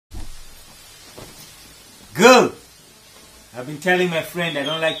Girl, I've been telling my friend I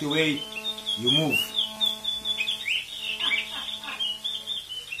don't like the way you move.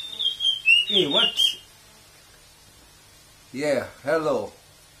 Hey, what? Yeah, hello.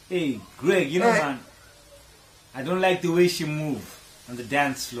 Hey, Greg, you know, Hey. man, I don't like the way she move on the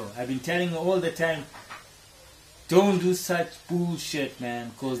dance floor. I've been telling her all the time, don't do such bullshit, man,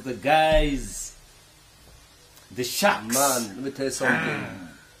 because the guys, the sharks. Man, let me tell you something.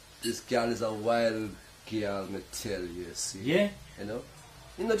 This girl is a wild girl, me tell you, see. Yeah?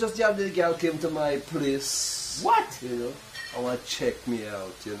 You know, just the other day the girl came to my place. What? I want to check me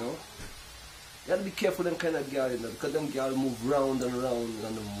out, You gotta be careful them kind of girl, because them girl move round and round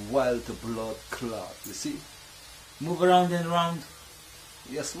and them wild to blood clot, you see? Move around and around.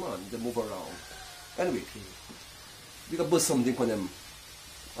 Yes, man, they move around. Anyway, we can bust something for them.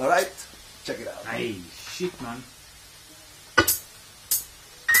 Alright? Check it out. Hey, shit, man.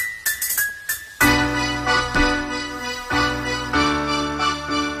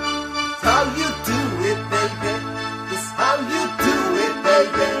 How you do it, baby? This how you do it,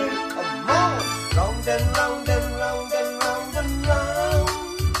 baby. Come on, round and round and round and round and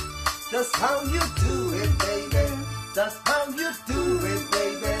round. That's how you do it, baby. That's how you do it,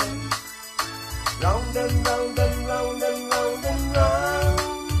 baby. Round and round and round and round and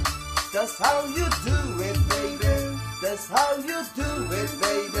round. That's how you do it, baby. That's how you do it,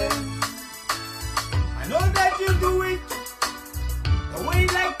 baby. I know that you do it. The way you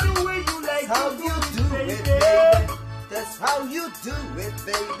like How to you do do it, it, baby. baby. That's how you do it,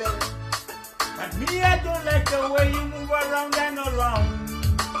 baby. But me, I don't like the way you move around and around.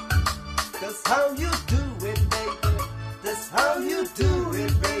 That's how you do it, baby. That's how you do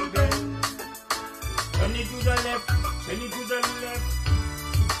it, baby. Turn it to the left, turn it to the left,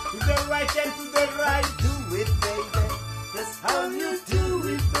 to the right and to the right. Do it, baby. That's how you do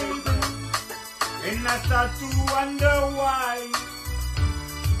it, baby. And I start to wonder why.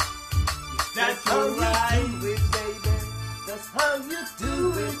 That's That's how you alright. do it, baby. That's how you do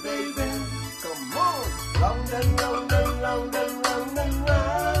it, baby. Come on, round and round and round and round and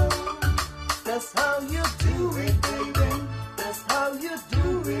round. That's how you do it, baby. That's how you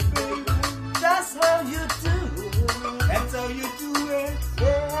do it, baby. That's how you do it. That's how you do it.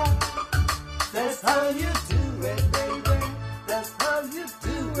 Yeah. That's how you do it, baby. That's how you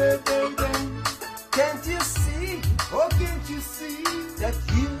do it, baby. Can't you see? Oh, can't you see that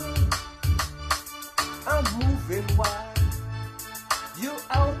you are moving wild? You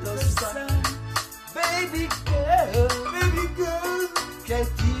out of sight, baby girl, can't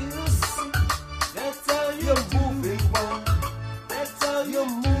you see? That's how you're moving wild. That's how you're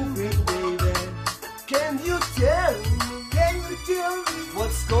moving, baby. Can you tell me? Can you tell me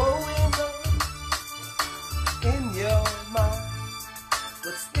what's going on in your mind?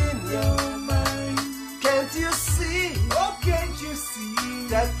 What's in your mind? Can't you see? Oh, can't you see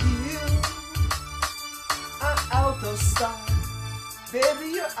That you are out of sight,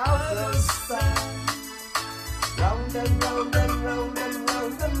 baby, you're out of sight. Round and round and round and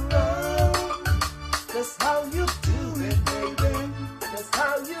round and round. That's how you do it, baby. That's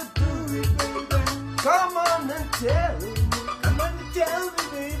how you do it, baby. Come on and tell me. Come on and tell me,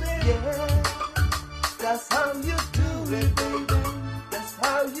 baby. Yeah, that's how you do it, baby. That's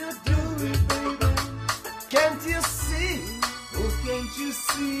how you do it, baby. Can't you see Oh, can't you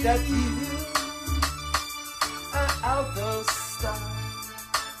see that you are out of sight?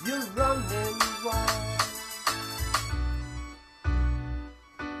 You're running wild.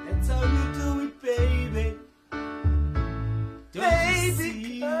 That's how you do it, baby. Don't you Baby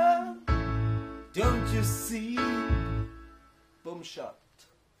see? girl. Don't you see? Boom shot.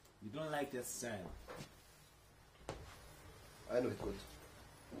 You don't like that style. I know it good.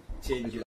 Change it.